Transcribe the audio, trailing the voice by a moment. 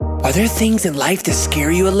Are there things in life that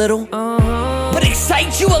scare you a little, but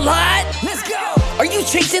excite you a lot? Let's go! Are you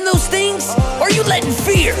chasing those things? Or are you letting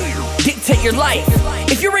fear dictate your life?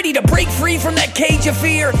 If you're ready to break free from that cage of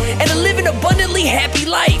fear and to live an abundantly happy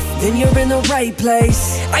life, then you're in the right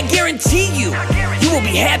place. I guarantee you will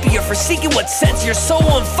be happier for seeking what sets your soul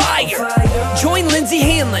on fire. Join Lindsay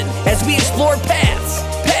Hanlon as we explore paths,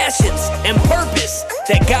 passions, and purpose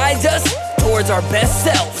that guides us towards our best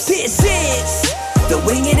selves. This is the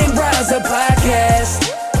Wing It and Rise Up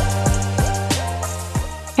podcast.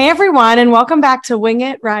 Hey everyone, and welcome back to Wing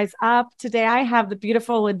It, Rise Up. Today I have the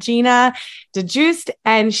beautiful Legina DeJuiced,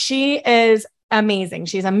 and she is amazing.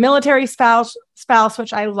 She's a military spouse,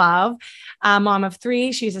 which I love. Mom of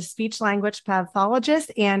three. She's a speech language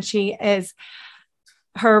pathologist, and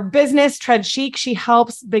her business, Tread Chic, she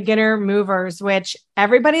helps beginner movers, which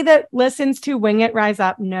everybody that listens to Wing It, Rise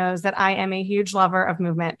Up knows that I am a huge lover of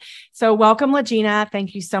movement. So welcome, Legina.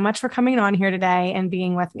 Thank you so much for coming on here today and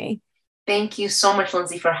being with me. Thank you so much,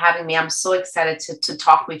 Lindsay, for having me. I'm so excited to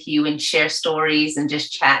talk with you and share stories and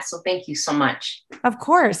just chat. So thank you so much. Of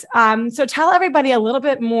course. So tell everybody a little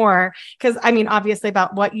bit more, because obviously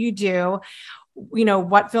about what you do,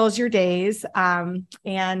 what fills your days, and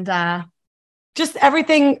just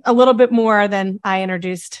everything a little bit more than I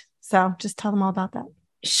introduced. So just tell them all about that.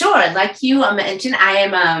 Sure. Like you mentioned, I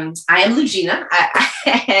am Legina,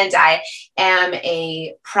 and I am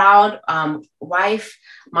a proud wife,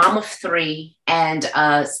 mom of three, and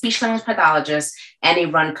a speech language pathologist and a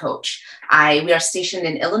run coach. We are stationed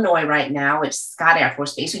in Illinois right now, which is Scott Air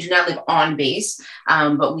Force Base. We do not live on base,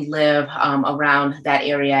 but we live around that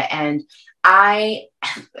area. And I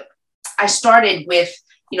started with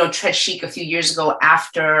Tread Chic a few years ago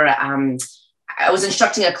after I was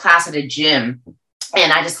instructing a class at a gym.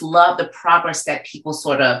 And I just love the progress that people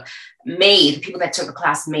people that took the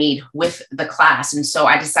class made with the class. And so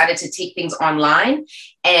I decided to take things online,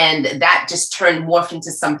 and that just morphed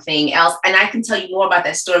into something else. And I can tell you more about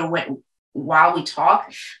that story while we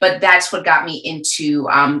talk, but that's what got me into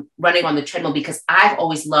running on the treadmill, because I've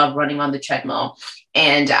always loved running on the treadmill.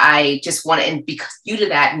 And I just wanted, and because due to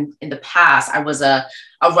that, in the past, I was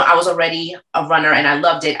already a runner and I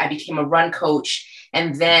loved it. I became a run coach.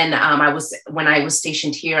 And then when I was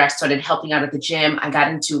stationed here, I started helping out at the gym. I got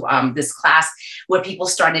into this class where people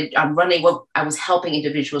started running. I was helping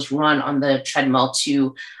individuals run on the treadmill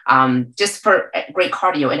to just for great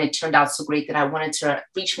cardio. And it turned out so great that I wanted to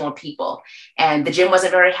reach more people. And the gym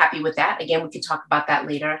wasn't very happy with that. Again, we can talk about that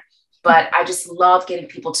later. But I just love getting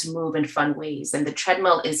people to move in fun ways. And the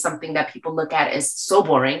treadmill is something that people look at as so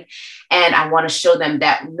boring. And I want to show them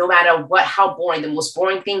that no matter how boring, the most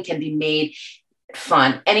boring thing can be made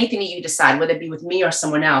fun. Anything that you decide, whether it be with me or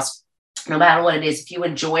someone else, no matter what it is, if you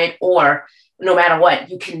enjoy it, or no matter what,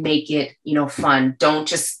 you can make it, fun. Don't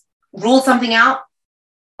just rule something out.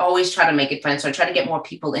 Always try to make it fun. So I try to get more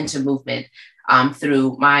people into movement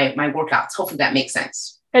through my workouts. Hopefully that makes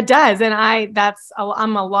sense. It does. And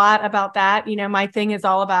I'm a lot about that. My thing is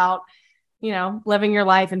all about, living your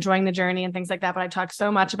life, enjoying the journey and things like that. But I talk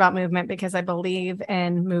so much about movement because I believe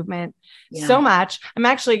in movement so much. I'm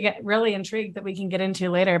actually really intrigued that we can get into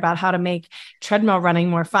later about how to make treadmill running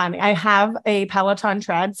more fun. I have a Peloton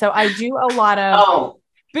tread. So I do a lot of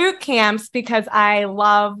boot camps because I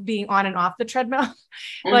love being on and off the treadmill.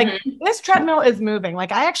 This treadmill is moving.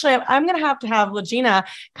 I'm going to have Legina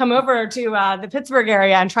come over to the Pittsburgh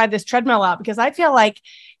area and try this treadmill out, because I feel like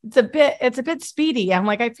it's a bit speedy. I'm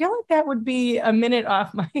like, I feel like that would be a minute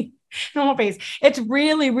off my normal pace. It's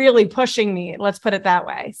really, really pushing me. Let's put it that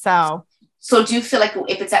way. So do you feel like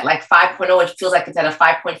if it's at 5.0, it feels like it's at a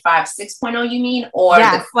 5.5, 6.0, you mean? Or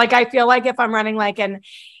yes, I feel like if I'm running an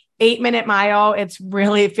 8-minute mile, it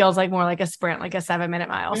feels like more like a sprint, like a 7-minute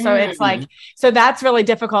mile. So it's so that's really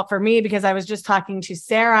difficult for me, because I was just talking to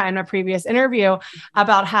Sarah in a previous interview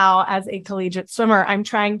about how, as a collegiate swimmer, I'm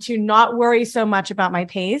trying to not worry so much about my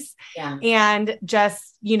pace and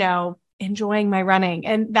just, enjoying my running.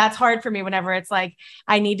 And that's hard for me whenever it's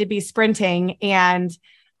I need to be sprinting and,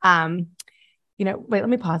 wait, let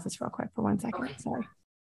me pause this real quick for 1 second. Okay. Sorry.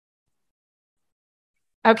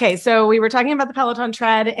 Okay, so we were talking about the Peloton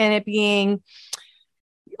tread and it being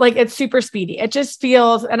it's super speedy. It just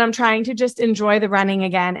feels, and I'm trying to just enjoy the running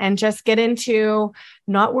again and just get into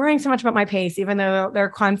not worrying so much about my pace, even though they're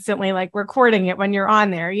constantly recording it when you're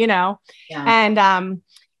on there, And,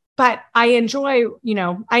 but I enjoy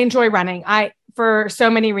running. For so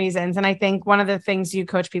many reasons. And I think one of the things you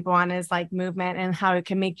coach people on is movement and how it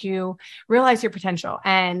can make you realize your potential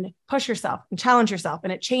and push yourself and challenge yourself,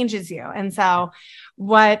 and it changes you. And so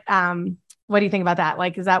what do you think about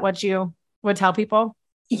that? Is that what you would tell people?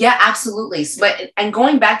 Yeah, absolutely. And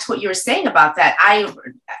going back to what you were saying about that, I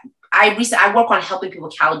work on helping people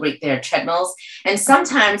calibrate their treadmills, and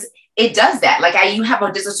sometimes it does that. Like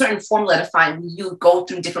there's a certain formula to find. You go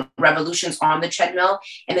through different revolutions on the treadmill,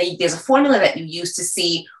 and then there's a formula that you use to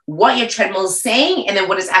see what your treadmill is saying and then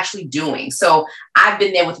what it's actually doing. So I've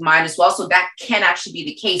been there with mine as well. So that can actually be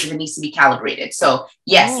the case if it needs to be calibrated. So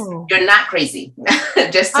yes, you're not crazy.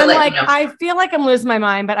 Just to let you know. I feel like I'm losing my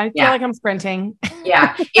mind, but I feel like I'm sprinting.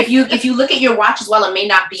 Yeah. If you look at your watch as well, it may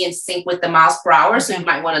not be in sync with the miles per hour. So you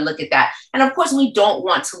might want to look at that. And of course, we don't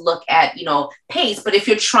want to look at, pace, but if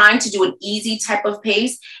you're trying to do an easy type of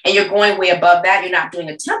pace and you're going way above that, you're not doing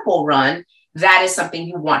a tempo run, that is something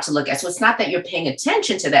you want to look at. So it's not that you're paying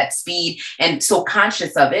attention to that speed and so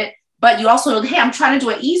conscious of it, but you also know, hey, I'm trying to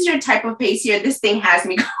do an easier type of pace here. This thing has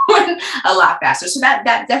me going a lot faster. So that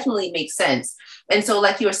definitely makes sense. And so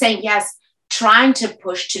like you were saying, yes, trying to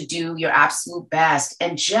push to do your absolute best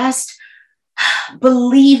and just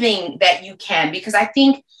believing that you can, because I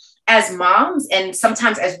think as moms and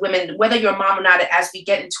sometimes as women, whether you're a mom or not, as we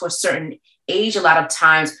get into a certain age, a lot of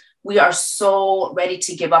times we are so ready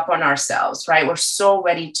to give up on ourselves, right? We're so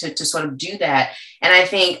ready to sort of do that. And I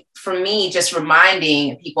think for me, just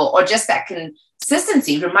reminding people, or just that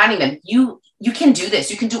consistency, reminding them, you can do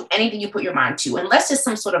this. You can do anything you put your mind to, unless it's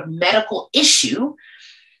some sort of medical issue,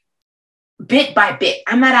 bit by bit.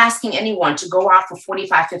 I'm not asking anyone to go out for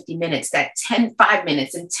 45, 50 minutes, that 5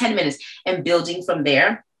 minutes and 10 minutes and building from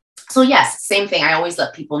there. So yes, same thing. I always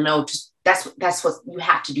let people know, just that's what you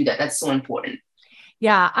have to do. That's so important.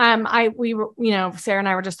 Yeah. Sarah and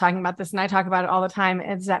I were just talking about this, and I talk about it all the time,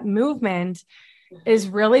 is that movement is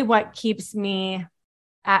really what keeps me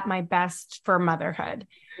at my best for motherhood.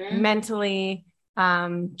 Mentally,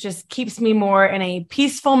 just keeps me more in a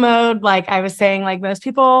peaceful mode. Like I was saying, like most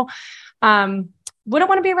people, wouldn't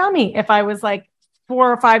want to be around me if I was like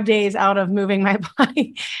 4 or 5 days out of moving my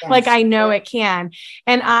body. Yes. Like I know it can.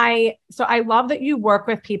 And so I love that you work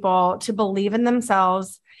with people to believe in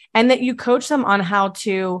themselves, and that you coach them on how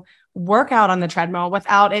to work out on the treadmill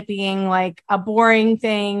without it being like a boring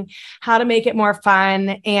thing, how to make it more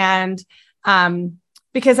fun. And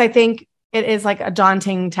because I think it is like a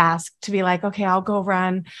daunting task to be like, okay, I'll go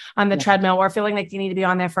run on the treadmill, or feeling like you need to be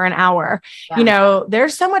on there for an hour. Yeah.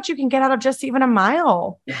 There's so much you can get out of just even a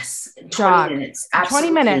mile. Yes. 20 minutes. Absolutely.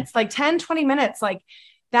 20 minutes, like 10, 20 minutes. Like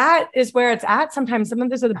that is where it's at. Sometimes some of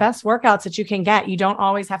those are the best workouts that you can get. You don't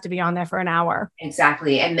always have to be on there for an hour.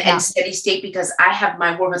 Exactly. And steady state, because I have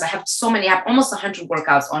my workouts. I have almost 100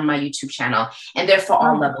 workouts on my YouTube channel, and they're for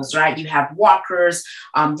all levels, right? You have walkers,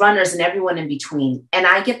 runners, and everyone in between. And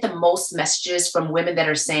I get the most messages from women that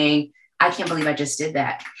are saying, I can't believe I just did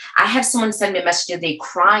that. I had someone send me a message today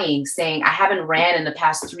crying, saying, I haven't ran in the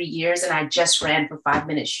past 3 years, and I just ran for 5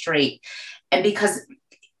 minutes straight. And because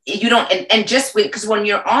you don't, and just wait, because when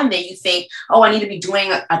you're on there, you think, oh, I need to be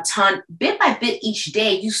doing a ton, bit by bit each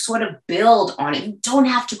day. You sort of build on it. You don't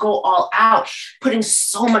have to go all out, putting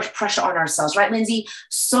so much pressure on ourselves, right, Lindsay?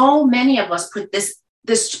 So many of us put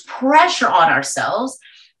this pressure on ourselves,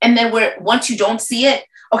 and then once you don't see it,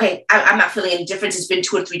 okay, I'm not feeling any difference. It's been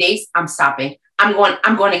 2 or 3 days. I'm stopping. I'm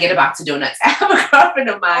going to get a box of donuts. I have a girlfilriend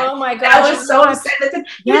of mine. Oh my gosh. I was so upset that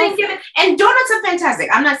you didn't give it. And donuts are fantastic.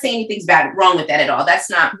 I'm not saying anything's wrong with that at all. That's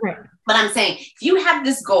not, right. But I'm saying if you have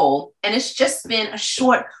this goal and it's just been a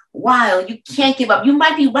short while, you can't give up. You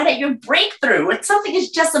might be right at your breakthrough, and something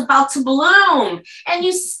is just about to bloom, and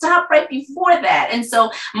you stop right before that. And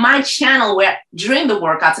so my channel, where during the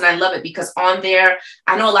workouts, and I love it because on there,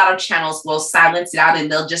 I know a lot of channels will silence it out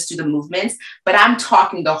and they'll just do the movements, but I'm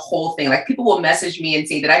talking the whole thing. Like people will message me and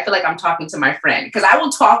say that I feel like I'm talking to my friend, because I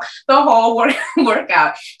will talk the whole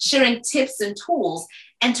workout, sharing tips and tools,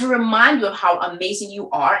 and to remind you of how amazing you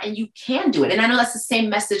are and you can do it. And I know that's the same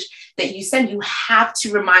message that you send. You have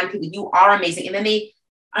to remind people you are amazing. And then they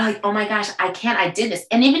are like, oh my gosh, I did this.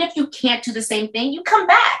 And even if you can't do the same thing, you come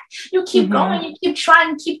back, you keep going, you keep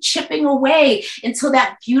trying, keep chipping away until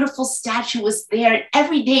that beautiful statue is there.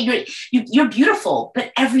 Every day you're beautiful,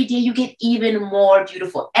 but every day you get even more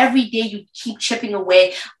beautiful. Every day you keep chipping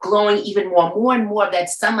away, glowing even more and more of that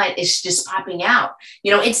sunlight is just popping out.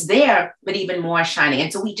 It's there, but even more shining.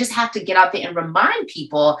 And so we just have to get out there and remind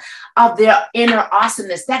people of their inner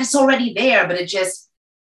awesomeness that is already there, but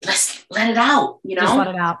let's let it out, Just let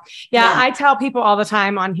it out. Yeah. I tell people all the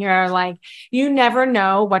time on here, like, you never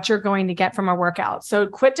know what you're going to get from a workout. So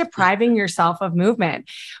quit depriving yourself of movement.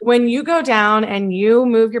 When you go down and you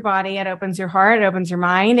move your body, it opens your heart, it opens your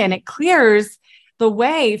mind, and it clears the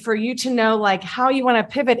way for you to know like how you want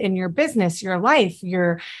to pivot in your business, your life,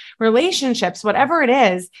 your relationships, whatever it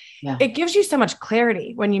is. Yeah. It gives you so much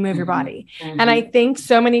clarity when you move your body. Mm-hmm. And I think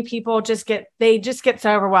so many people just get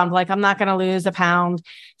so overwhelmed. Like, I'm not going to lose a pound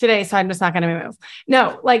today, so I'm just not going to move.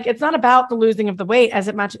 No, like, it's not about the losing of the weight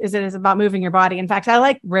as much as it is about moving your body. In fact, I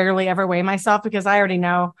like rarely ever weigh myself because I already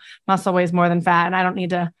know muscle weighs more than fat, and I don't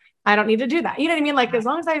need to do that. You know what I mean? Like, as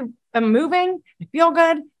long as I am moving, I feel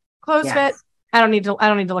good, clothes fit, I don't need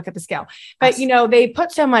to look at the scale. But, you know, they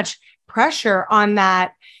put so much pressure on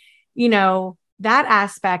that, you know, that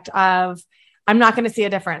aspect of, I'm not going to see a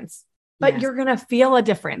difference, but you're going to feel a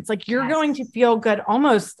difference. Like, you're going to feel good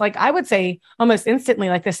almost, like, I would say almost instantly.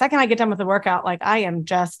 Like, the second I get done with the workout, like, I am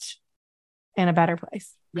just in a better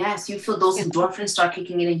place. Yes, you feel those endorphins start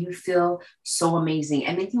kicking in and you feel so amazing.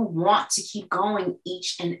 And then you want to keep going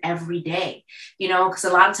each and every day, you know, because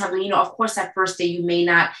a lot of times, you know, of course, that first day you may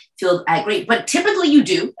not feel great, but typically you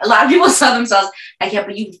do. A lot of people tell themselves,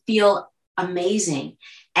 but you feel amazing.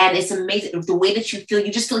 And it's amazing the way that you feel.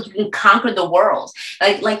 You just feel like you can conquer the world.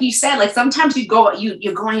 Like you said, like sometimes you're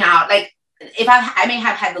going out, like if I may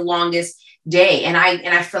have had the longest day and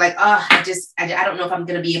I feel like, I don't know if I'm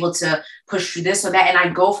going to be able to push through this or that. And I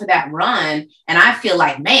go for that run and I feel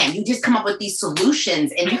like, man, you just come up with these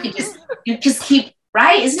solutions and you just keep,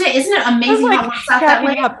 right? Isn't it amazing how it works out that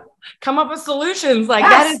way? Come up with solutions. Like,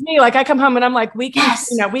 that is me. Like, I come home and I'm like, we can,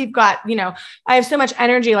 you know, we've got, you know, I have so much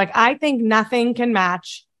energy. Like, I think nothing can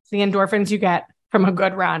match the endorphins you get from a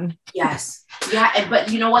good run. Yes. Yeah.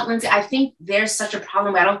 But you know what, Lindsay, I think there's such a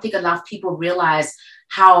problem. I don't think enough people realize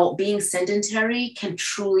how being sedentary can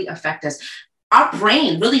truly affect us. Our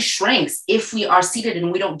brain really shrinks if we are seated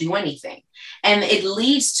and we don't do anything. And it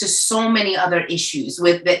leads to so many other issues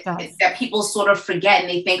with that people sort of forget, and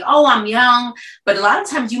they think, oh, I'm young. But a lot of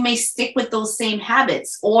times you may stick with those same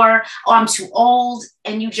habits, or, oh, I'm too old,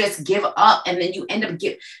 and you just give up. And then you end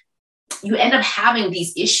up having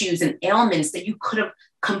these issues and ailments that you could have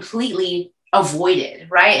completely avoided,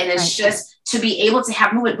 right? And it's just to be able to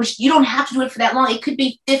have movement, which you don't have to do it for that long. It could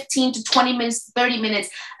be 15 to 20 minutes, 30 minutes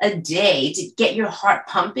a day to get your heart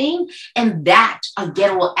pumping. And that,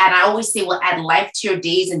 again, will add, I always say, will add life to your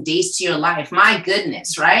days and days to your life. My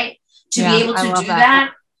goodness, right? To be able to do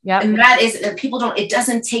that. Yeah. And that is, it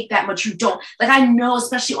doesn't take that much. You don't, like, I know,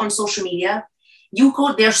 especially on social media,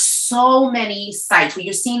 there's so many sites where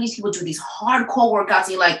you're seeing these people do these hardcore workouts.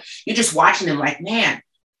 And you're just watching them like, man,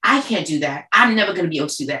 I can't do that. I'm never going to be able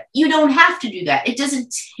to do that. You don't have to do that. It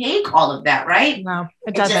doesn't take all of that, right? No,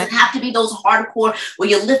 it doesn't have to be those hardcore where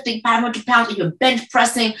you're lifting 500 pounds and you're bench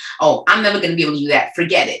pressing. Oh, I'm never going to be able to do that.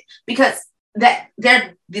 Forget it. Because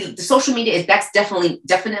the social media that's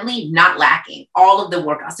definitely not lacking. All of the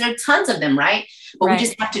workouts, there are tons of them, right? But we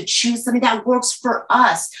just have to choose something that works for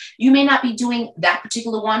us. You may not be doing that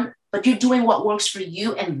particular one, but you're doing what works for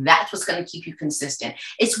you. And that's what's going to keep you consistent.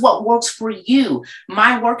 It's what works for you.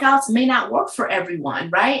 My workouts may not work for everyone,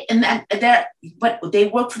 right? But they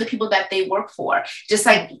work for the people that they work for.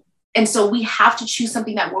 And so we have to choose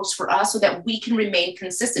something that works for us so that we can remain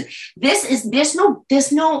consistent. This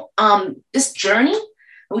journey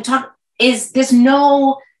there's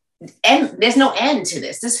no end to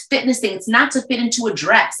this fitness thing. It's not to fit into a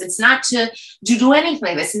dress. It's not to do anything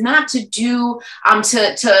like this. It's not to do,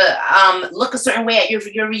 to look a certain way at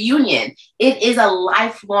your reunion. It is a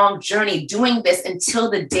lifelong journey doing this until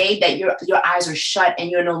the day that your eyes are shut and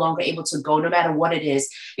you're no longer able to go, no matter what it is.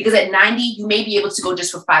 Because at 90, you may be able to go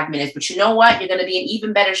just for 5 minutes, but you know what? You're going to be in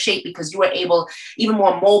even better shape because you were able, even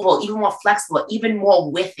more mobile, even more flexible, even more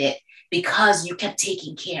with it, because you kept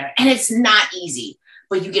taking care. And it's not easy.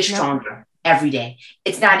 But you get stronger every day.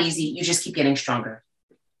 It's not easy. You just keep getting stronger.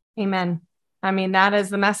 Amen. I mean, that is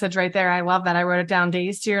the message right there. I love that. I wrote it down: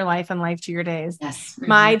 days to your life and life to your days. Yes. Mm-hmm.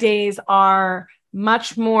 My days are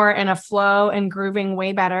much more in a flow and grooving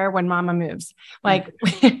way better when mama moves. Like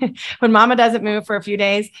when mama doesn't move for a few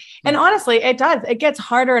days. And honestly, it gets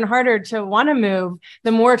harder and harder to want to move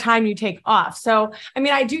the more time you take off. So, I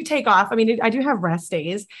mean, I do take off. I mean, I do have rest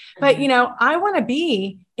days, but you know, I want to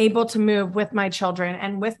be able to move with my children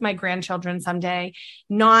and with my grandchildren someday,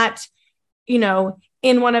 not, you know,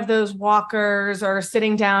 in one of those walkers or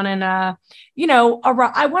sitting down in I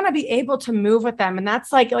want to be able to move with them. And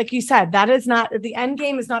that's like you said, that is not, the end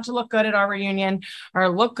game is not to look good at our reunion or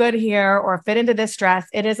look good here or fit into this dress.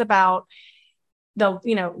 It is about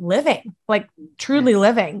living, like truly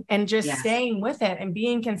living and just staying with it and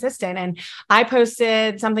being consistent. And I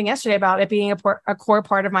posted something yesterday about it being a core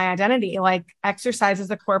part of my identity. Like exercise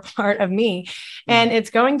is a core part of me, and it's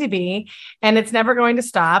going to be, and it's never going to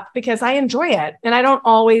stop because I enjoy it. And I don't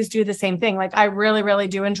always do the same thing. Like I really, really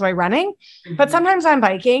do enjoy running, but sometimes I'm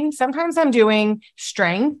biking, sometimes I'm doing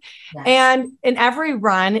strength, and every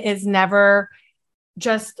run is never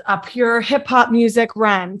just a pure hip hop music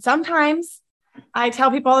run. Sometimes I tell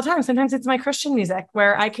people all the time, sometimes it's my Christian music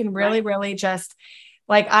where I can really, really just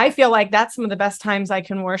like, I feel like that's some of the best times I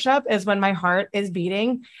can worship is when my heart is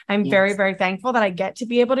beating. I'm very, very thankful that I get to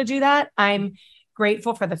be able to do that. I'm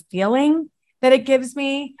grateful for the feeling that it gives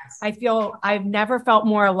me. I feel I've never felt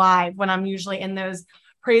more alive when I'm usually in those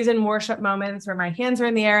praise and worship moments where my hands are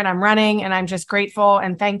in the air and I'm running and I'm just grateful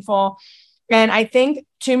and thankful. And I think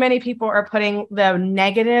too many people are putting the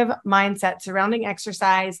negative mindset surrounding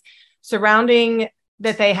exercise, surrounding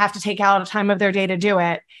that they have to take out a time of their day to do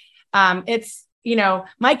it. It's,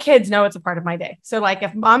 my kids know it's a part of my day. So like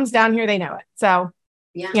if mom's down here, they know it. So,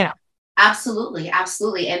 Absolutely.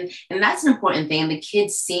 Absolutely. And that's an important thing. The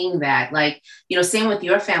kids seeing that, like, same with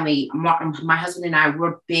your family, my husband and I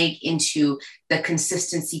were big into the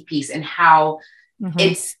consistency piece and how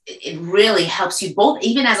it really helps you both,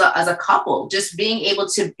 even as a couple, just being able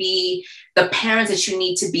to be the parents that you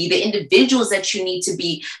need to be, the individuals that you need to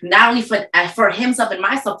be, not only for himself and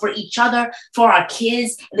myself, for each other, for our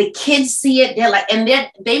kids. The kids see it. They're like, and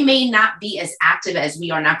they may not be as active as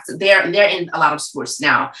we are now. They're in a lot of sports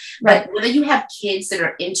now, but whether you have kids that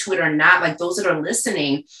are into it or not, like those that are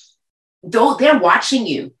listening, though they're watching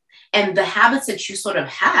you and the habits that you sort of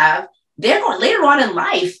have, they're going later on in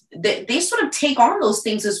life, they sort of take on those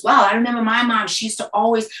things as well. I remember my mom, she used to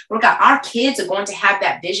always work out. Our kids are going to have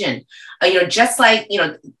that vision, just like,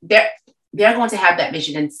 they're going to have that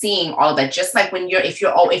vision and seeing all of that. Just like when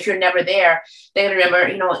if you're never there, they remember,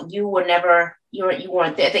 you were never, you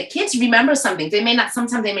weren't there. The kids remember something.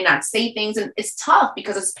 Sometimes they may not say things, and it's tough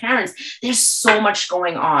because as parents, there's so much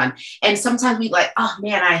going on. And sometimes we like, oh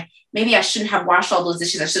man, maybe I shouldn't have washed all those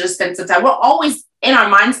dishes. I should have spent some time. We're always in our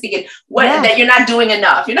minds thinking that you're not doing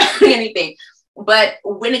enough. You're not doing anything. But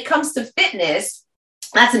when it comes to fitness,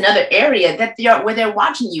 that's another area where they're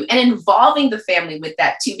watching you and involving the family with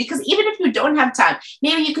that too. Because even if you don't have time,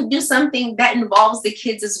 maybe you could do something that involves the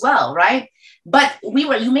kids as well, right? But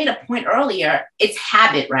you made a point earlier, it's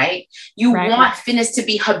habit, right? You want fitness to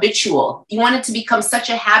be habitual. You want it to become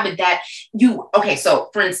such a habit that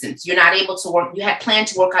so for instance, you're not able to work, you had planned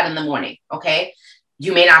to work out in the morning, okay?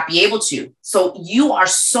 You may not be able to. So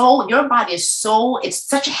your body is it's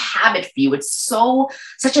such a habit for you. It's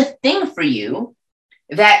such a thing for you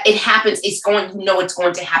that it happens. It's going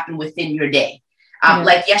to happen within your day.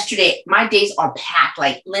 Like yesterday, my days are packed.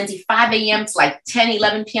 Like Lindsay, 5 a.m. to like 10,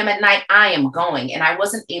 11 p.m. at night, I am going. And I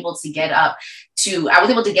wasn't able to get up I was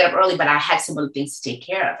able to get up early, but I had some other things to take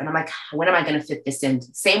care of. And I'm like, when am I going to fit this in?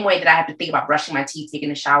 Same way that I have to think about brushing my teeth, taking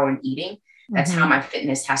a shower and eating. That's how my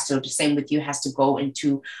fitness the same with you, has to go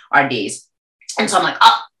into our days. And so I'm like,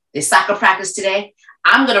 there's soccer practice today.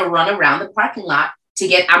 I'm going to run around the parking lot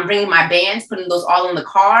I'm bringing my bands, putting those all in the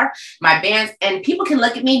car, my bands, and people can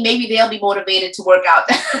look at me. Maybe they'll be motivated to work out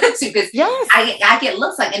too, because I get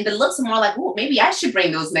looks like, and the looks are more like, oh, maybe I should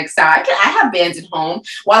bring those next time. I have bands at home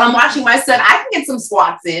while I'm watching my son. I can get some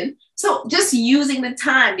squats in. So just using the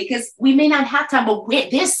time, because we may not have time, but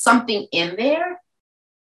there's something in there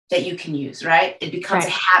that you can use, right? It becomes a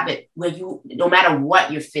habit where no matter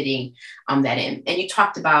what, you're fitting that in. And you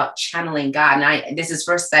talked about channeling God. And this is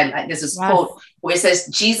quote where it says,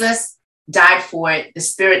 Jesus died for it. The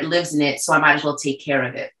Spirit lives in it. So I might as well take care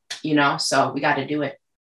of it, so we got to do it.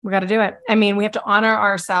 We got to do it. I mean, we have to honor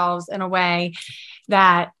ourselves in a way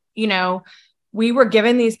that, we were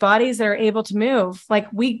given these bodies that are able to move. Like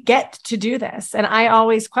we get to do this. And I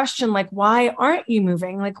always question, like, why aren't you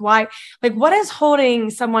moving? Like, why, like, what is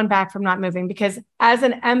holding someone back from not moving? Because as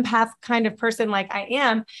an empath kind of person, like I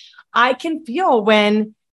am, I can feel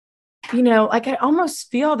when, like I almost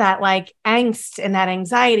feel that like angst and that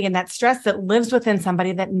anxiety and that stress that lives within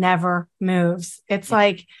somebody that never moves. It's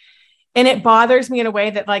like, and it bothers me in a way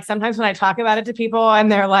that like sometimes when I talk about it to people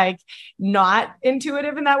and they're like not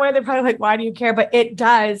intuitive in that way, they're probably like, why do you care? But it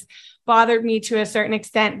does bother me to a certain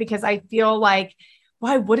extent because I feel like,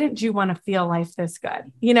 why wouldn't you want to feel life this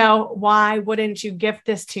good? Why wouldn't you gift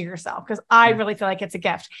this to yourself? Because I really feel like it's a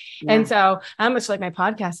gift. Yeah. And so I almost feel like my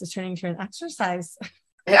podcast is turning into an exercise.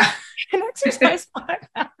 Yeah. An exercise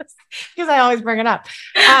podcast because I always bring it up.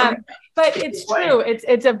 But it's true.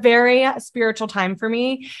 It's a very spiritual time for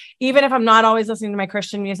me. Even if I'm not always listening to my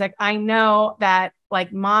Christian music, I know that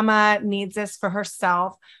like mama needs this for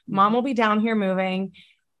herself. Mom will be down here moving.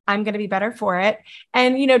 I'm going to be better for it.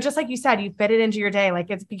 And, you know, just like you said, you fit it into your day. Like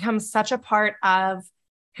it's become such a part of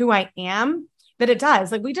who I am that it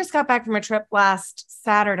does. Like we just got back from a trip last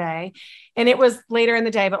Saturday and it was later in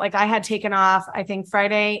the day, but like I had taken off, I think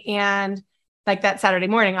Friday and like that Saturday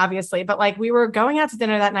morning, obviously, but like we were going out to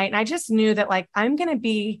dinner that night and I just knew that like, I'm going to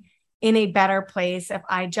be in a better place if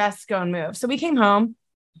I just go and move. So we came home,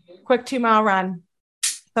 quick 2-mile run,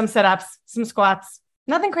 some sit-ups, some squats,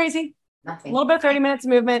 nothing crazy, Nothing. A little bit of 30 minutes of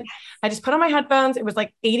movement. I just put on my headphones. It was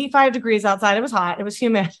like 85 degrees outside. It was hot. It was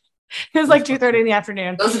humid. It was like 2:30 in the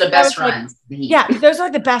afternoon. Those are the best runs. Like, yeah, those are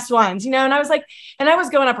like the best ones, you know? And I was like, and I was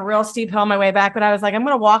going up a real steep hill on my way back, but I was like, I'm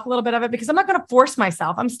going to walk a little bit of it because I'm not going to force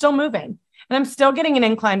myself. I'm still moving and I'm still getting an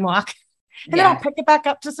incline walk. And then I'll pick it back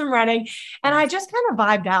up to some running. And I just kind of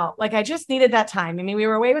vibed out. Like I just needed that time. I mean, we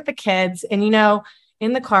were away with the kids and, you know,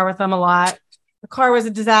 in the car with them a lot. The car was a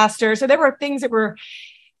disaster. So there were things that were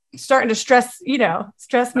starting to stress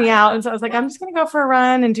me out. And so I was like, I'm just going to go for a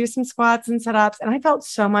run and do some squats and sit-ups. And I felt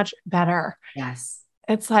so much better. Yes.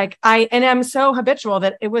 It's like I'm so habitual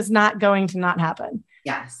that it was not going to not happen.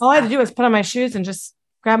 Yes. All I had to do was put on my shoes and just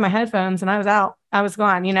grab my headphones and I was out. I was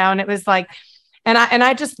gone, you know, and it was like, and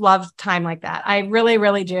I just love time like that. I really,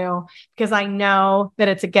 really do, because I know that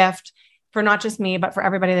it's a gift for not just me, but for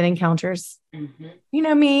everybody that encounters, you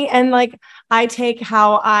know, me. And like, I take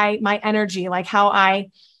my energy, like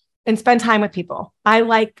and spend time with people. I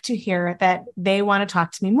like to hear that they want to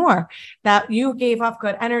talk to me more, that you gave off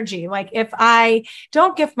good energy. Like if I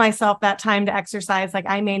don't give myself that time to exercise, like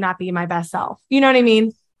I may not be my best self. You know what I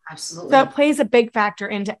mean? Absolutely. So it plays a big factor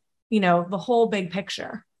into, you know, the whole big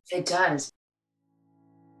picture. It does.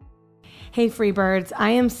 Hey, Freebirds,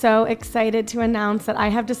 I am so excited to announce that I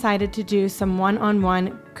have decided to do some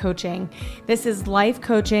one-on-one coaching. This is life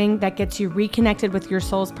coaching that gets you reconnected with your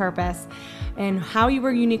soul's purpose and how you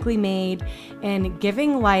were uniquely made and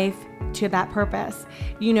giving life to that purpose.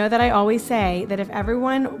 You know that I always say that if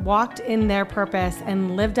everyone walked in their purpose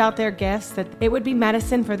and lived out their gifts, that it would be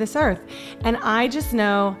medicine for this earth. And I just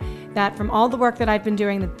know that from all the work that I've been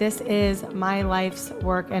doing, that this is my life's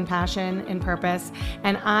work and passion and purpose.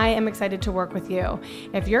 And I am excited to work with you.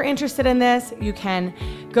 If you're interested in this, you can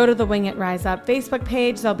go to the Wing It Rise Up Facebook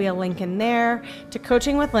page. There'll be a link in there to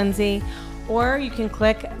Coaching with Lindsay, or you can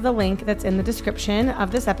click the link that's in the description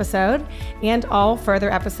of this episode and all further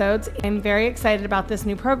episodes. I'm very excited about this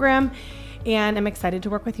new program and I'm excited to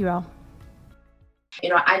work with you all. You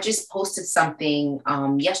know, I just posted something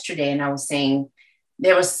yesterday and I was saying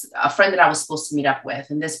there was a friend that I was supposed to meet up with.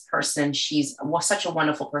 And this person, she's such a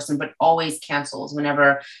wonderful person, but always cancels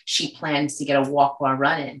whenever she plans to get a walk or a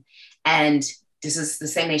run in. And this is the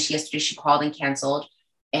same day yesterday she called and canceled.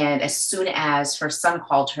 And as soon as her son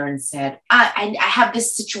called her and said, I have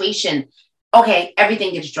this situation, okay,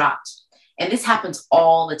 everything gets dropped. And this happens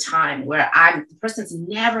all the time where the person's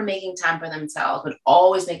never making time for themselves, but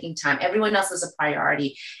always making time. Everyone else is a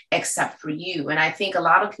priority except for you. And I think a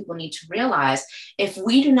lot of people need to realize if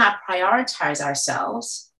we do not prioritize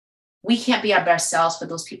ourselves, we can't be our best selves for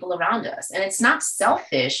those people around us. And it's not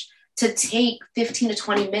selfish to take 15 to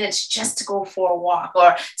 20 minutes just to go for a walk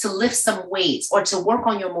or to lift some weights or to work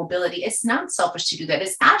on your mobility. It's not selfish to do that.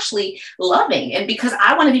 It's actually loving. And because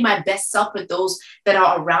I want to be my best self with those that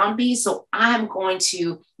are around me, so I'm going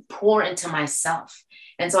to pour into myself.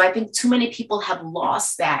 And so I think too many people have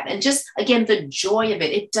lost that. And just, again, the joy of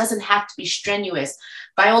it. It doesn't have to be strenuous.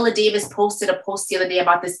 Viola Davis posted a post the other day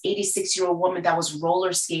about this 86-year-old woman that was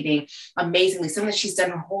roller skating amazingly, something that she's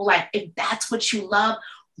done her whole life. If that's what you love,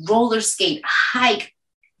 roller skate, hike,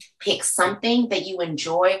 pick something that you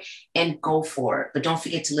enjoy and go for it. But don't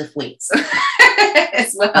forget to lift weights.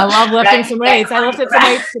 Well. I love lifting some weights. I lifted some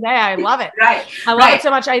weights today. I love it. I love it so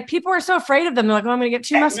much. People are so afraid of them. They're like, oh, I'm going to get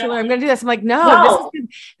too muscular. I'm going to do this. I'm like, no.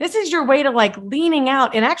 This is your way to like leaning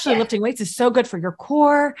out. And actually lifting weights is so good for your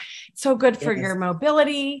core. So good for your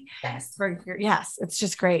mobility. Yes. It's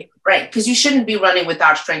just great. Right. Because you shouldn't be running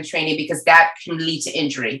without strength training because that can lead to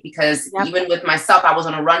injury. Because even with myself, I was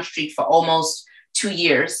on a run streak for almost 2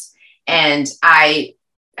 years. And I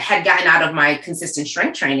had gotten out of my consistent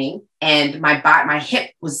strength training and my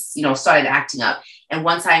hip was, started acting up. And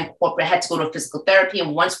once I had to go to physical therapy.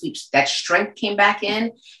 And once that strength came back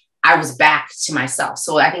in, I was back to myself.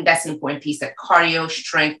 So I think that's an important piece, that cardio,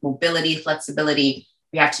 strength, mobility, flexibility,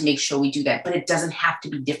 we have to make sure we do that, but it doesn't have to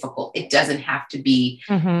be difficult. It doesn't have to be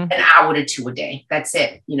an hour to two a day. That's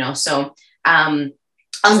it. So,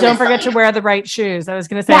 And don't forget to wear the right shoes. I was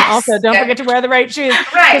going to say, also don't forget to wear the right shoes.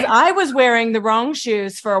 Because I was wearing the wrong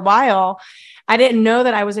shoes for a while. I didn't know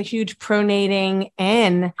that I was a huge pronating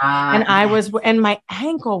in, and my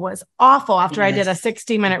ankle was awful after I did a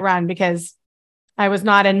 60-minute run because I was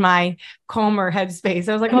not in my calmer headspace.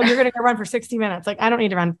 I was like, oh, you're going to go run for 60 minutes. Like, I don't need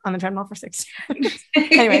to run on the treadmill for 60 minutes.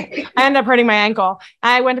 Anyway, I ended up hurting my ankle.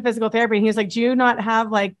 I went to physical therapy and he was like, do you not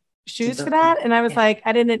have like shoes for that? And I was like,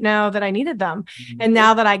 I didn't know that I needed them. And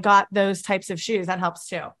now that I got those types of shoes, that helps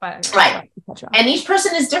too. But and each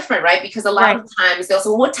person is different, right? Because a lot of times they'll say,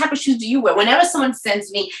 well, what type of shoes do you wear? Whenever someone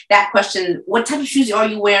sends me that question, what type of shoes are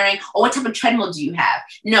you wearing? Or what type of treadmill do you have?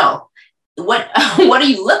 No. What are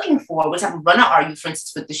you looking for? What type of runner are you? For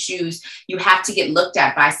instance, with the shoes, you have to get looked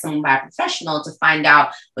at by a professional to find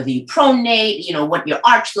out whether you pronate, what your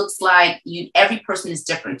arch looks like. Every person is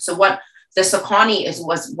different. So what the Saucony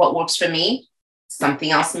was what works for me.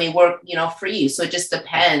 Something else may work, for you. So it just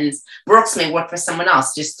depends. Brooks may work for someone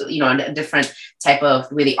else, just, a different type of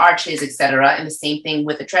where the arch is, etc. And the same thing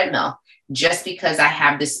with the treadmill. Just because I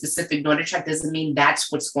have this specific NordicTrack doesn't mean that's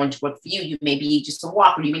what's going to work for you. You may be just a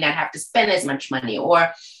walker. You may not have to spend as much money,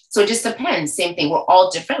 so it just depends. Same thing. We're all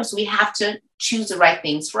different. So we have to choose the right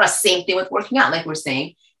things for us. Same thing with working out. Like we're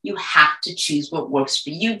saying, you have to choose what works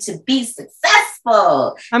for you to be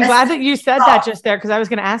successful. I'm glad that you said that just there, because I was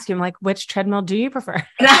going to ask you, like, which treadmill do you prefer?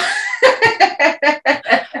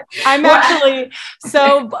 I'm actually,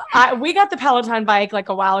 we got the Peloton bike like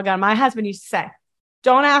a while ago. My husband used to say,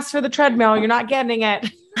 don't ask for the treadmill. You're not getting it.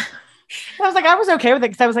 I was like, I was okay with it.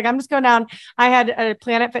 Cause I was like, I'm just going down. I had a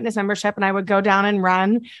Planet Fitness membership and I would go down and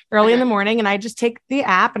run early in the morning and I just take the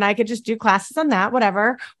app and I could just do classes on that,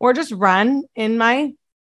 whatever, or just run in my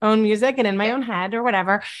own music and in my own head or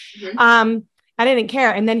whatever. I didn't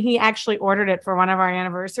care. And then he actually ordered it for one of our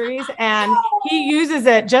anniversaries and he uses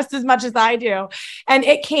it just as much as I do. And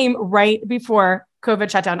it came right before COVID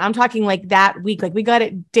shutdown. I'm talking like that week, like we got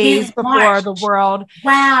it days before the world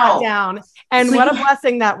shut down. And what a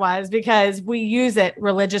blessing that was, because we use it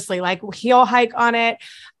religiously. Like he'll hike on it.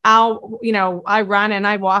 I run and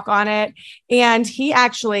I walk on it. And he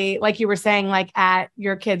actually, like you were saying, like at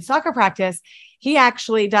your kid's soccer practice, he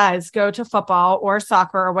actually does go to football or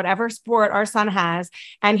soccer or whatever sport our son has.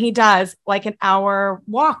 And he does like an hour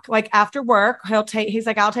walk, like after work, he's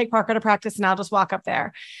like, I'll take Parker to practice and I'll just walk up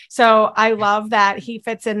there. So I love that he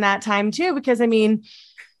fits in that time too, because I mean,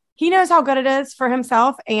 he knows how good it is for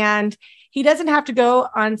himself and he doesn't have to go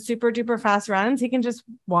on super duper fast runs. He can just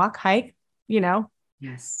walk, hike, do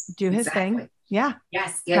his thing. Yeah.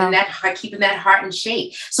 Yes. Keeping that heart in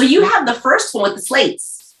shape. So you have the first one with the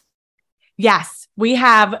slates. Yes, we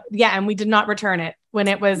have. Yeah. And we did not return it when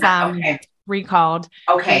it was recalled.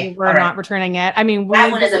 Okay. We're not returning it. I mean,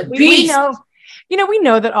 that one is a beast. We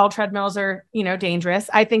know that all treadmills are, dangerous.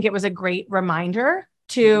 I think it was a great reminder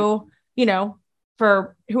to,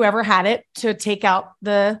 for whoever had it to take out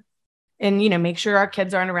make sure our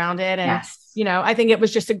kids aren't around it. And, I think it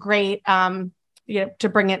was just a great, to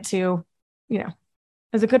bring it to,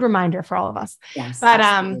 as a good reminder for all of us. Yes, but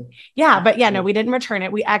no, we didn't return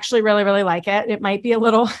it. We actually really, really like it. It might be a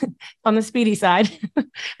little on the speedy side.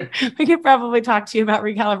 We could probably talk to you about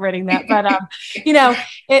recalibrating that, but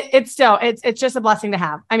it's just a blessing to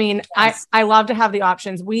have. I mean, I love to have the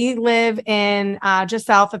options. We live in just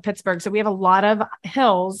south of Pittsburgh. So we have a lot of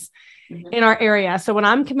hills in our area. So when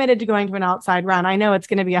I'm committed to going to an outside run, I know it's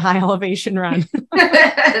going to be a high elevation run.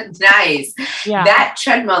 Nice. Yeah. That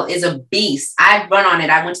treadmill is a beast. I've run on it.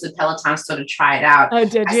 I went to the Peloton store to try it out. Oh,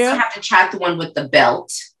 did you? I still have to try out the one with the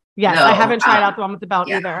belt. Yes, I haven't tried out the one with the belt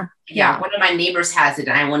either. Yeah. One of my neighbors has it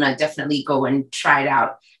and I want to definitely go and try it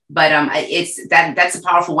out. But that's a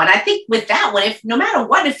powerful one. I think with that one, if no matter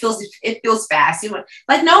what, it feels fast. You're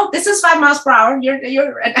like, no, this is 5 miles per hour.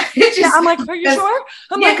 You're I'm like, are you sure?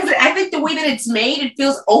 Because I think the way that it's made, it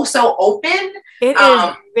feels so open. It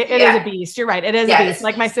is. It is a beast. You're right. It is a beast.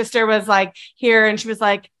 Like my sister was like here, and she was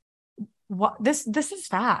like, "What? This is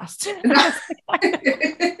fast." But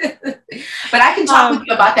I can talk with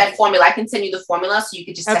you about that formula. I can send you the formula so you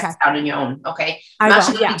could just test it out on your own. Okay. I'm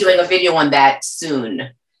actually going to be doing a video on that soon.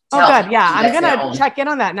 Oh, good. Yeah. I'm going to check in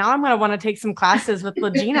on that. Now I'm going to want to take some classes with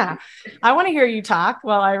Legina. I want to hear you talk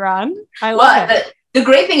while I run. I love it. The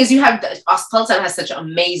great thing is Peloton has such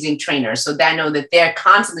amazing trainers. So I know that they're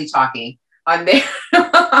constantly talking on their,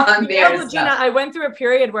 Legina, I went through a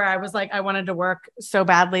period where I was like, I wanted to work so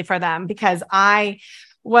badly for them because I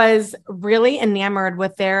was really enamored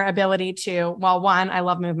with their ability to, well, one, I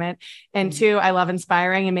love movement, and two, I love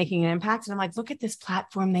inspiring and making an impact. And I'm like, look at this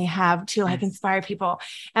platform they have to like inspire people.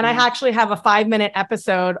 And I actually have a 5-minute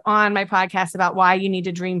episode on my podcast about why you need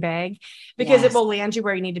to dream big, because it will land you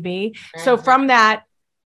where you need to be. So from that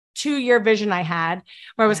 2-year vision I had,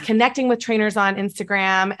 where I was connecting with trainers on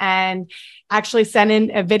Instagram and actually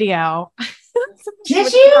sending a video.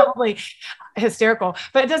 Did you? Probably hysterical,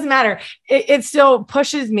 but it doesn't matter. It still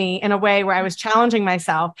pushes me in a way where I was challenging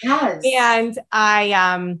myself. Yes. And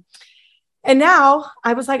and now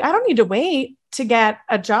I was like, I don't need to wait to get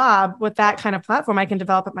a job with that kind of platform. I can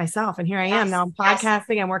develop it myself. And here I am now. I'm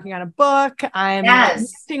podcasting. I'm working on a book. I'm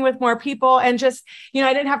connecting with more people, and just,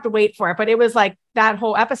 I didn't have to wait for it, but it was like that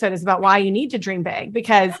whole episode is about why you need to dream big,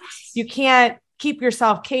 because you can't keep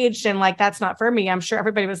yourself caged and like, that's not for me. I'm sure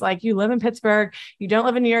everybody was like, you live in Pittsburgh, you don't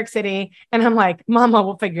live in New York City. And I'm like, Mama,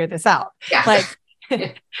 we'll figure this out. Yeah. Like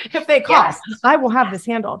if they call, I will have this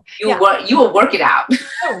handled. You will work it out.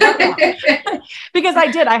 Because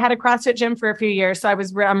I had a CrossFit gym for a few years. So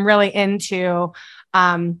I'm really into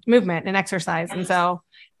movement and exercise. And so,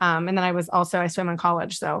 and then I swim in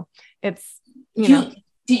college. So it's, Did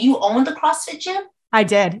you own the CrossFit gym? I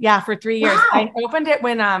did. Yeah. For 3 years. Wow. I opened it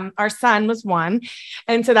when our son was 1.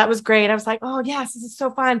 And so that was great. I was like, oh yes, this is so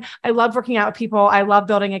fun. I love working out with people. I love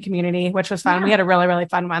building a community, which was fun. Yeah. We had a really, really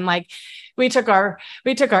fun one. Like we took our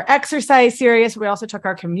exercise serious. We also took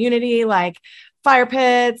our community, like fire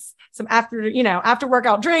pits, some after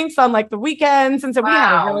workout drinks on like the weekends. And so we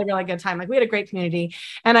had a really, really good time. Like we had a great community,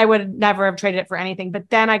 and I would never have traded it for anything. But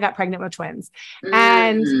then I got pregnant with twins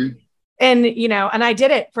and I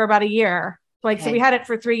did it for about a year. So we had it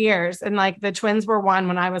for 3 years, and like the twins were 1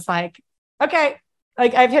 when I was like, okay,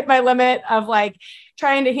 like I've hit my limit of like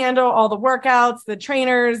trying to handle all the workouts, the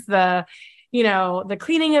trainers, the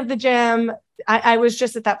cleaning of the gym. I was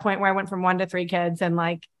just at that point where I went from 1 to 3 kids, and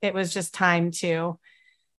like, it was just time to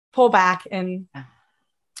pull back and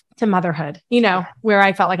to motherhood, where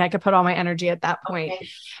I felt like I could put all my energy at that point. Okay.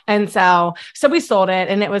 And so we sold it,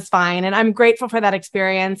 and it was fine. And I'm grateful for that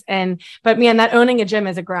experience. But man, that owning a gym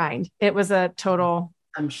is a grind. It was a total,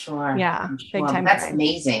 I'm sure. Yeah. Big time. That's grind.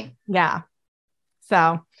 Amazing. Yeah.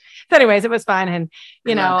 So anyways, it was fun. And,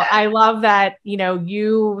 I love that,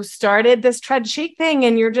 you started this Tread Chic thing,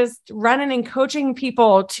 and you're just running and coaching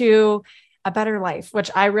people to a better life,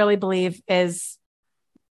 which I really believe is,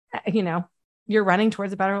 you're running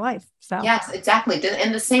towards a better life. So yes, exactly.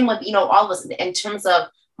 And the same with, all of us in terms of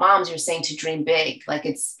moms, you're saying to dream big. Like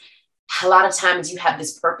it's a lot of times you have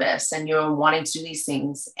this purpose and you're wanting to do these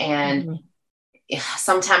things. And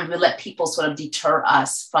sometimes we let people sort of deter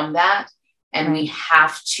us from that. And we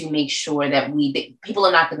have to make sure that people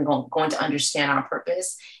are not going to understand our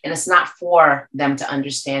purpose. And it's not for them to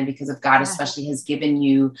understand, because if God especially has given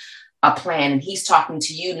you a plan and he's talking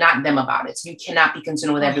to you, not them about it. So you cannot be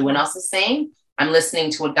concerned with everyone else is saying. I'm listening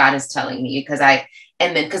to what God is telling me, because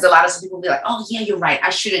a lot of people will be like, oh yeah, you're right, I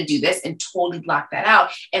shouldn't do this, and totally block that out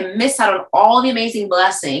and miss out on all the amazing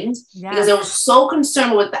blessings because they were so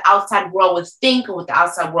concerned with the outside world would think or what the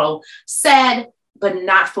outside world said, but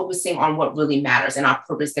not focusing on what really matters and our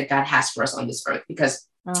purpose that God has for us on this earth, because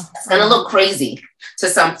it's going to look crazy to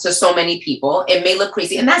so many people. It may look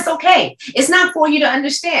crazy, and that's okay. It's not for you to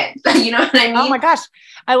understand. You know what I mean? Oh my gosh.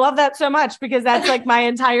 I love that so much, because that's like my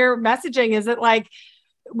entire messaging is that like,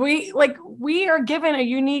 we are given a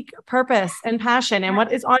unique purpose and passion, and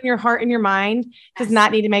what is on your heart and your mind does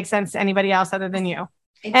not need to make sense to anybody else other than you.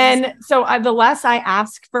 And so the less I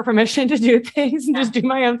ask for permission to do things and just do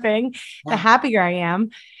my own thing, the happier I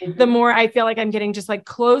am, the more I feel like I'm getting just like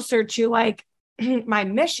closer to like my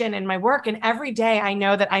mission and my work. And every day I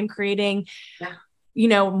know that I'm creating,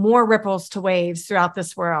 more ripples to waves throughout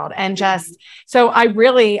this world. And just, so I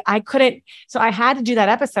had to do that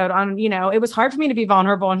episode on, it was hard for me to be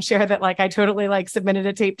vulnerable and share that, like, I totally like submitted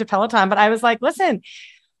a tape to Peloton, but I was like, listen,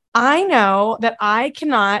 I know that I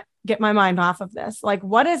cannot get my mind off of this. Like,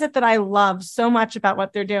 what is it that I love so much about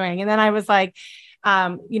what they're doing? And then I was like,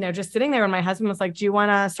 just sitting there when my husband was like, do you want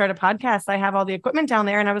to start a podcast? I have all the equipment down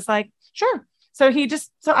there. And I was like, sure. So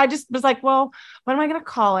I just was like, well, what am I going to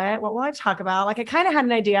call it? What will I talk about? Like, I kind of had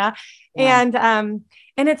an idea. Yeah.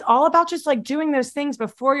 And it's all about just like doing those things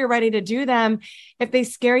before you're ready to do them. If they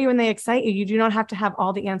scare you and they excite you, you do not have to have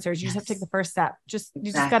all the answers. You just have to take the first step. You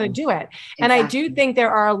just got to do it. And I do think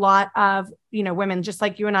there are a lot of, women just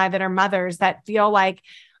like you and I that are mothers that feel like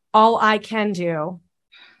all I can do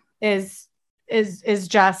is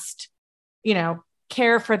just,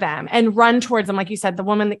 care for them and run towards them. Like you said, the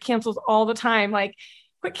woman that cancels all the time, like,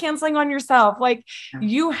 quit canceling on yourself. Like,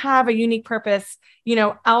 you have a unique purpose,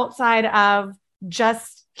 outside of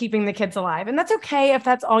just keeping the kids alive. And that's okay if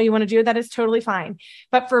that's all you want to do. That is totally fine.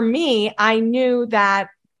 But for me, I knew that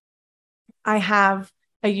I have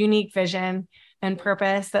a unique vision and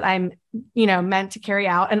purpose that I'm, meant to carry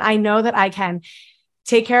out. And I know that I can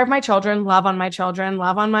take care of my children, love on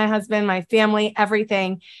my husband, my family,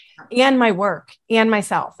 everything, and my work and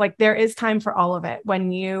myself. Like there is time for all of it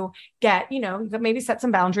when you get, maybe set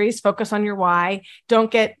some boundaries, focus on your why, don't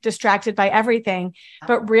get distracted by everything.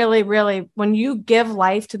 But really, really, when you give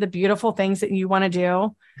life to the beautiful things that you want to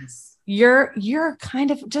do, you're kind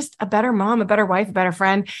of just a better mom, a better wife, a better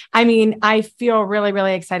friend. I mean, I feel really,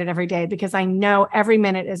 really excited every day because I know every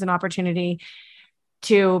minute is an opportunity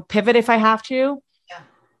to pivot if I have to,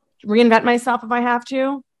 reinvent myself if I have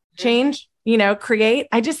to, change, create.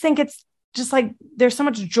 I just think it's just like, there's so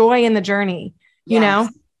much joy in the journey,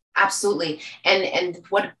 Absolutely. And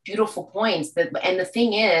what beautiful points and the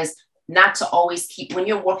thing is not to always keep, when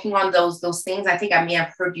you're working on those things, I think I may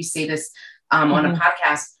have heard you say this on a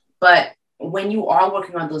podcast, but when you are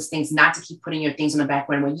working on those things, not to keep putting your things on the back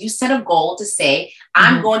burner. When you set a goal to say,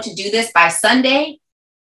 I'm going to do this by Sunday,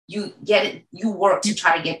 you get it, you work to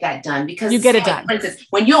try to get that done because you get it done. For instance,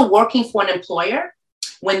 when you're working for an employer,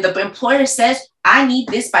 when the employer says, I need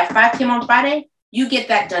this by 5 p.m. on Friday, you get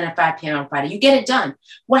that done at 5 p.m. on Friday. You get it done.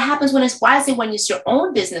 What happens when it's your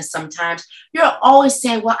own business? Sometimes you're always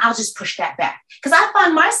saying, well, I'll just push that back. Because I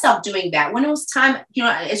find myself doing that when it was time,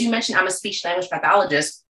 as you mentioned, I'm a speech language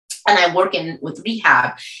pathologist. And I work with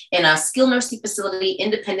rehab in a skilled nursing facility,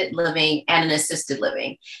 independent living, and an assisted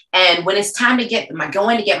living. And when it's time to get my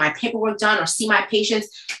paperwork done or see my patients,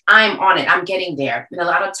 I'm on it. I'm getting there. And a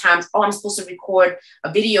lot of times, I'm supposed to record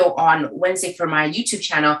a video on Wednesday for my YouTube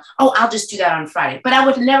channel. I'll just do that on Friday. But I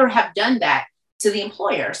would never have done that to the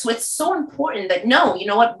employer. So it's so important that, no, you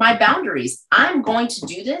know what, my boundaries, I'm going to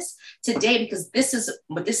do this today because this is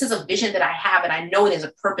a vision that I have. And I know there's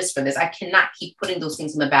a purpose for this. I cannot keep putting those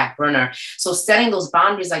things in the back burner. So setting those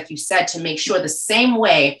boundaries, like you said, to make sure the same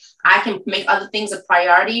way I can make other things a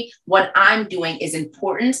priority, what I'm doing is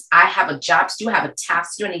important. I have a job to do, I have a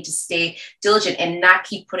task to do. I need to stay diligent and not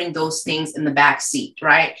keep putting those things in the back seat.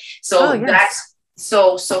 Right. So that's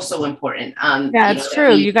so important. It's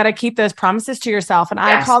true. You got to keep those promises to yourself. And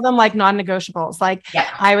I call them like non-negotiables. Like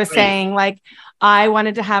I was saying, like I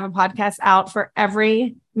wanted to have a podcast out for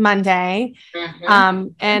every Monday.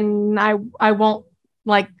 And I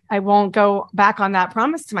won't go back on that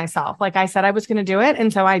promise to myself. Like I said, I was going to do it.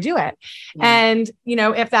 And so I do it. And,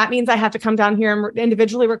 if that means I have to come down here and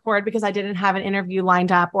individually record because I didn't have an interview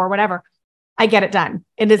lined up or whatever, I get it done.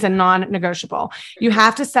 It is a non-negotiable. You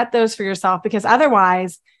have to set those for yourself because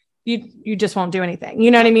otherwise you just won't do anything.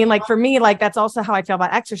 You know what I mean? Like for me, like that's also how I feel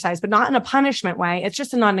about exercise, but not in a punishment way. It's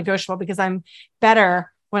just a non-negotiable because I'm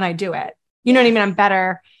better when I do it. You know what I mean? I'm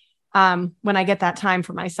better when I get that time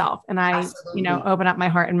for myself and I, open up my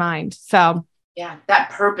heart and mind. So that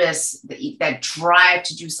purpose, that drive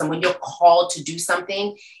to do something, when you're called to do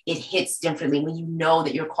something, it hits differently when you know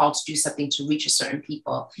that you're called to do something to reach a certain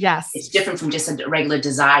people. Yes. It's different from just a regular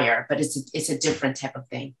desire, but it's a different type of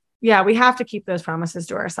thing. Yeah. We have to keep those promises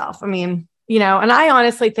to ourselves. I mean, and I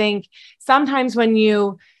honestly think sometimes when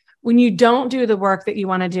you don't do the work that you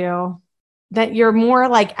want to do, that you're more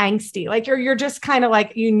like angsty, like you're just kind of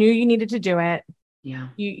like, you knew you needed to do it. Yeah.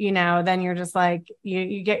 Then you're just like,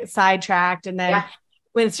 you get sidetracked and then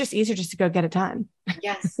when it's just easier just to go get it done.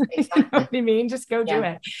 Yes. Exactly. You know what I mean? Just go do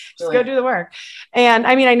it. Just go do the work. And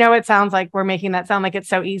I mean, I know it sounds like we're making that sound like it's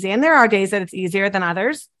so easy. And there are days that it's easier than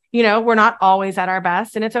others. We're not always at our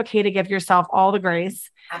best and it's okay to give yourself all the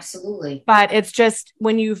grace. Absolutely. But it's just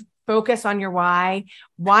when you focus on your why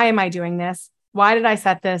am I doing this? Why did I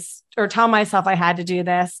set this or tell myself I had to do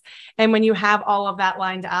this? And when you have all of that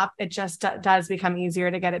lined up, it just does become easier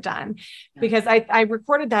to get it done. Because I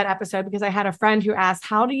recorded that episode because I had a friend who asked,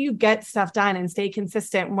 how do you get stuff done and stay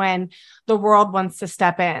consistent when the world wants to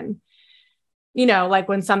step in? Like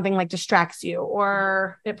when something like distracts you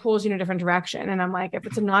or it pulls you in a different direction. And I'm like, if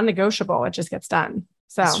it's a non-negotiable, it just gets done.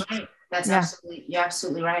 So that's right. You're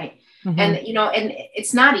absolutely right. Mm-hmm. And, and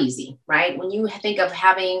it's not easy, right? When you think of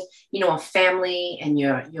having, a family and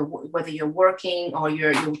you're whether you're working or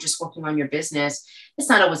you're just working on your business, it's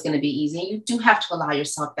not always going to be easy. You do have to allow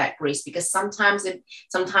yourself that grace because sometimes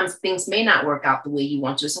things may not work out the way you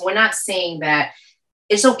want to. So we're not saying that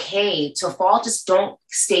it's okay to fall, just don't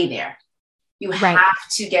stay there. You have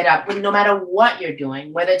to get up no matter what you're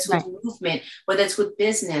doing, whether it's with movement, whether it's with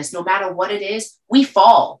business, no matter what it is, we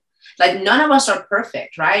fall. Like none of us are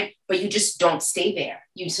perfect, right? But you just don't stay there.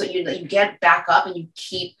 You get back up and you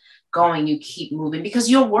keep going, you keep moving because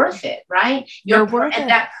you're worth it, right? You're worth it. And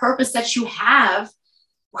that purpose that you have,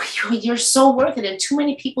 you're so worth it. And too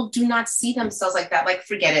many people do not see themselves like that. Like,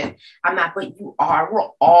 forget it. I'm not, but you are. We're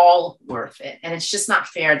all worth it. And it's just not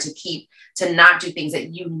fair to not do things that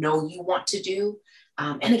you want to do.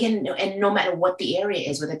 And again, and no matter what the area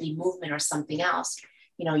is, whether it be movement or something else,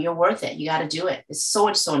 you're worth it. You got to do it. It's so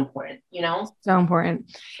important, So important.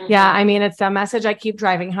 Mm-hmm. Yeah. I mean, it's a message I keep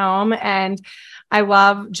driving home, and I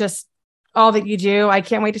love just all that you do. I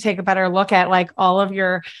can't wait to take a better look at like all of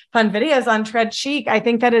your fun videos on Tread Chic. I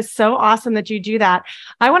think that is so awesome that you do that.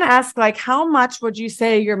 I want to ask, like, how much would you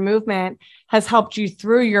say your movement has helped you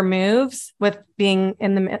through your moves with being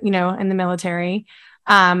in the, in the military?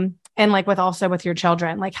 And like with your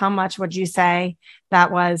children, like how much would you say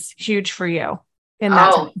that was huge for you in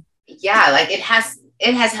that time? Yeah, like it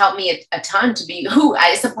has helped me a ton to be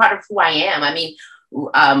it's a part of who I am. I mean,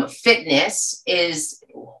 fitness is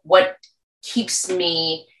what keeps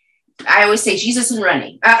me, I always say Jesus and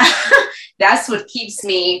running. That's what keeps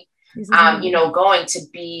me, going to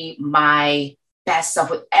be my best self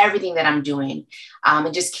with everything that I'm doing.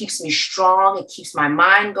 It just keeps me strong. It keeps my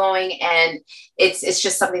mind going. And it's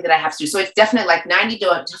just something that I have to do. So it's definitely like 90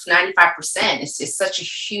 to 95%. It's such a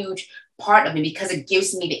huge part of me because it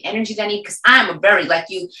gives me the energy that I need, because I'm a very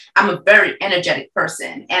energetic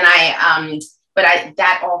person. And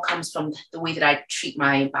that all comes from the way that I treat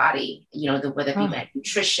my body, whether it be my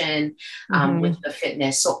nutrition, with the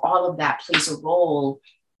fitness. So all of that plays a role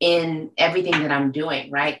in everything that I'm doing,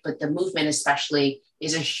 right? But the movement especially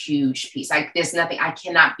is a huge piece. There's nothing, I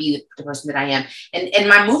cannot be the person that I am. And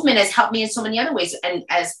my movement has helped me in so many other ways. And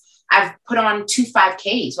as I've put on 2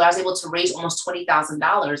 5Ks where I was able to raise almost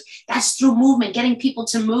 $20,000. That's through movement, getting people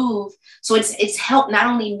to move. So it's helped not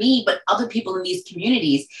only me, but other people in these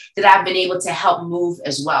communities that I've been able to help move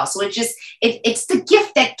as well. So it's the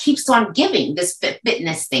gift that keeps on giving, this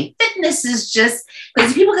fitness thing. Fitness is just,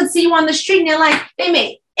 because people can see you on the street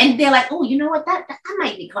and they're like, oh, you know what, I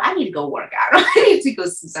need to go work out. I need to go do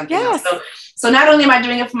something else. So not only am I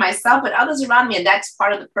doing it for myself, but others around me. And that's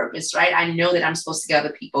part of the purpose, right? I know that I'm supposed to get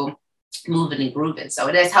other people moving and grooving. So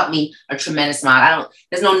it has helped me a tremendous amount.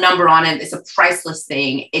 There's no number on it. It's a priceless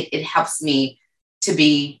thing. It helps me to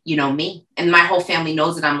be, me. And my whole family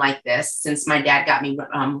knows that I'm like this since my dad got me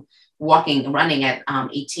walking and running at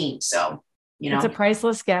 18. So, it's a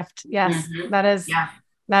priceless gift. Yes, that is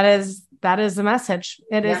the message.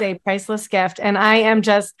 It is a priceless gift. And I am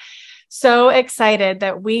just so excited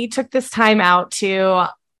that we took this time out to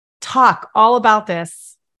talk all about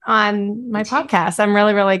this on my podcast. I'm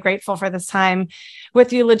really, really grateful for this time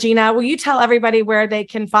with you, LaGina. Will you tell everybody where they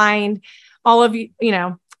can find all of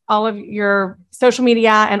all of your social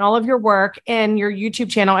media and all of your work and your YouTube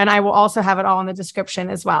channel? And I will also have it all in the description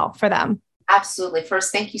as well for them. Absolutely.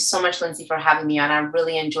 First, thank you so much, Lindsay, for having me on. I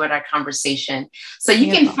really enjoyed our conversation. So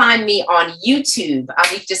you can find me on YouTube.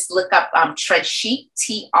 You just look up Tread Chic,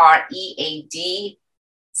 TreadChic.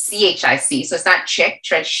 So it's not chick,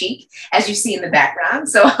 Tread Chic, as you see in the background.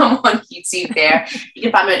 So I'm on YouTube there. You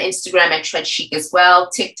can find me on Instagram at Tread Chic as well,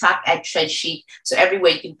 TikTok at Tread Chic. So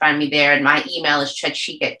everywhere you can find me there. And my email is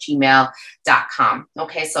treadchic@gmail.com.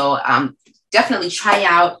 Okay, so definitely try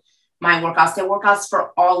out my workouts. They're workouts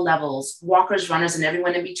for all levels, walkers, runners, and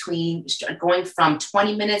everyone in between, going from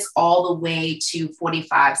 20 minutes all the way to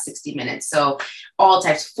 45, 60 minutes. So all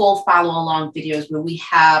types, full follow along videos where we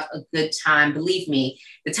have a good time. Believe me,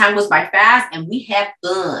 the time goes by fast and we have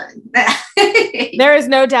fun. There is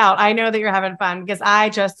no doubt. I know that you're having fun because I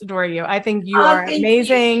just adore you. I think you are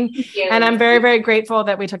amazing. And I'm very, very grateful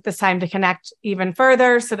that we took this time to connect even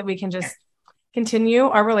further so that we can just continue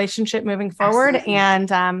our relationship moving forward. Absolutely.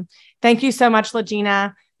 And thank you so much,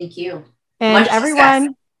 LaGina. Thank you. And much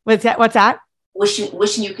everyone, what's that?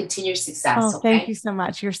 Wishing you continued success. Oh, okay? Thank you so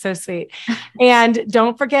much. You're so sweet. And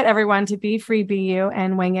don't forget, everyone, to be free, be you,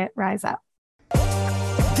 and wing it, rise up.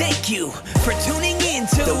 Thank you for tuning in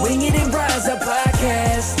to the Wing It and Rise Up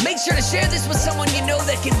podcast. Make sure to share this with someone you know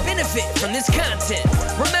that can benefit from this content.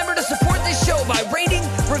 Remember to support this show by rating,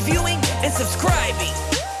 reviewing, and subscribing.